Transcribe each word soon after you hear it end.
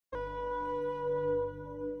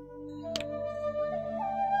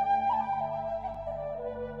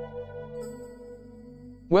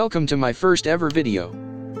Welcome to my first ever video.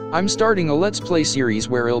 I'm starting a Let's Play series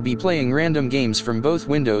where I'll be playing random games from both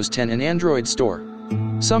Windows 10 and Android Store.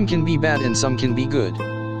 Some can be bad and some can be good.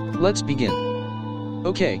 Let's begin.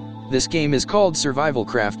 Okay, this game is called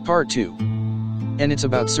SurvivalCraft Part 2. And it's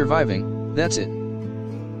about surviving, that's it.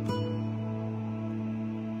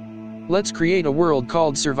 Let's create a world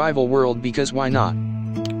called Survival World because why not?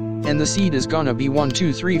 And the seed is gonna be 1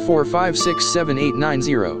 2 3 4 5 6 7 8 9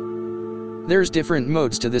 0. There's different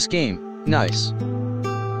modes to this game, nice.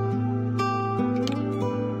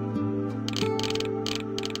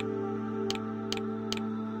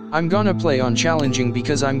 I'm gonna play on challenging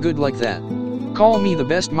because I'm good like that. Call me the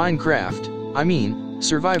best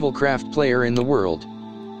SurvivalCraft player in the world.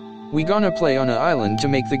 We gonna play on an island to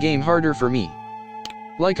make the game harder for me.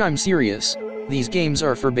 Like I'm serious, these games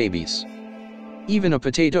are for babies. Even a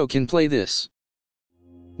potato can play this.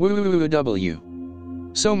 Woo.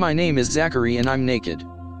 So my name is Zachary and I'm naked.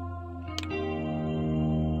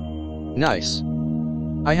 Nice.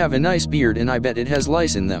 I have a nice beard and I bet it has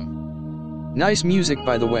lice in them. Nice music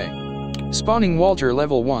by the way. Spawning Walter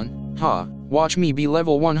level 1, ha, watch me be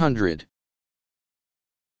level 100.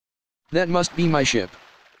 That must be my ship.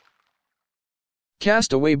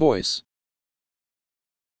 Cast away boys.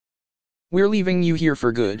 We're leaving you here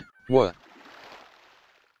for good, what?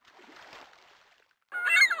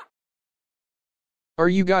 Are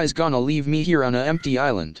you guys gonna leave me here on an empty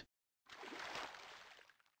island?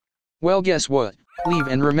 Well guess what, leave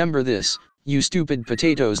and remember this, you stupid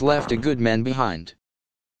potatoes left a good man behind.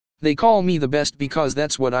 They call me the best because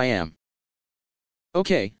that's what I am.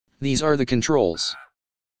 Okay, these are the controls.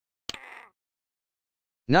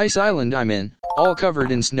 Nice island I'm in, all covered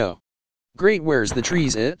in snow. Great, where's the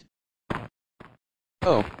trees it?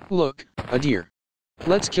 Oh, look, a deer.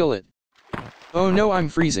 Let's kill it. Oh no, I'm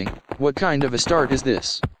freezing. What kind of a start is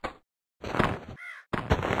this?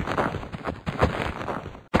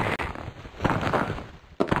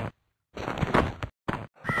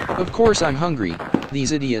 Of course I'm hungry.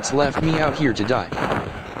 These idiots left me out here to die.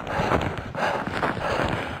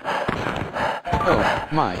 Oh,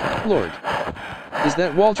 my lord. Is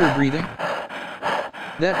that Walter breathing?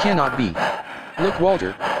 That cannot be. Look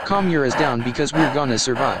Walter, calm your ass down because we're gonna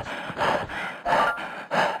survive.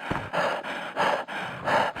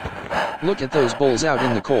 Look at those bowls out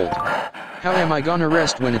in the cold. How am I gonna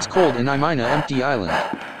rest when it's cold and I'm on an empty island?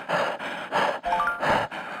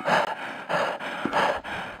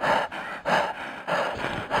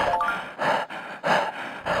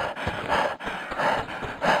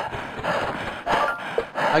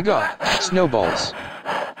 I got snowballs.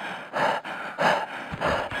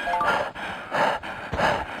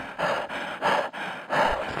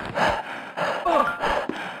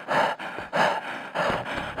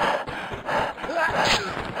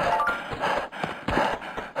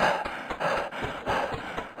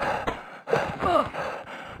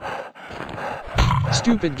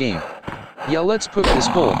 Stupid game. Yeah, let's poke this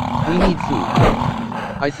hole, we need food.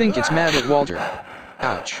 I think it's mad at Walter.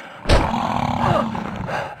 Ouch.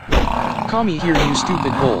 Call me here you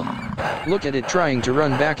stupid bull. Look at it trying to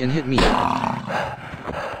run back and hit me.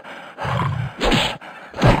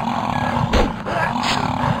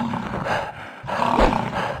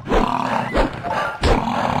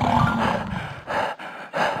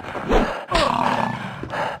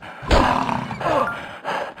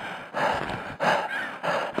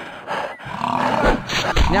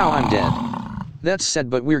 Now I'm dead. That's sad,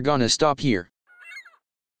 but we're gonna stop here.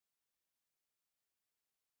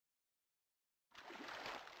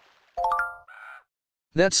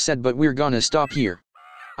 That's sad, but we're gonna stop here.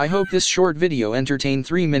 I hope this short video entertained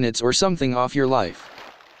 3 minutes or something off your life.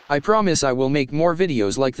 I promise I will make more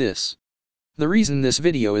videos like this. The reason this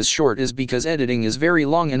video is short is because editing is very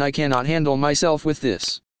long and I cannot handle myself with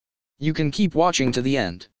this. You can keep watching to the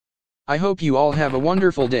end. I hope you all have a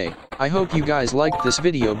wonderful day. I hope you guys liked this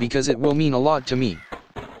video because it will mean a lot to me.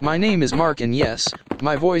 My name is Mark and yes,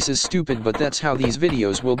 my voice is stupid but that's how these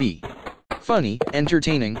videos will be. Funny,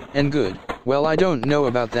 entertaining, and good. Well, I don't know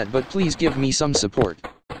about that, but please give me some support.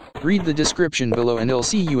 Read the description below and I'll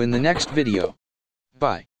see you in the next video.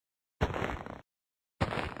 Bye.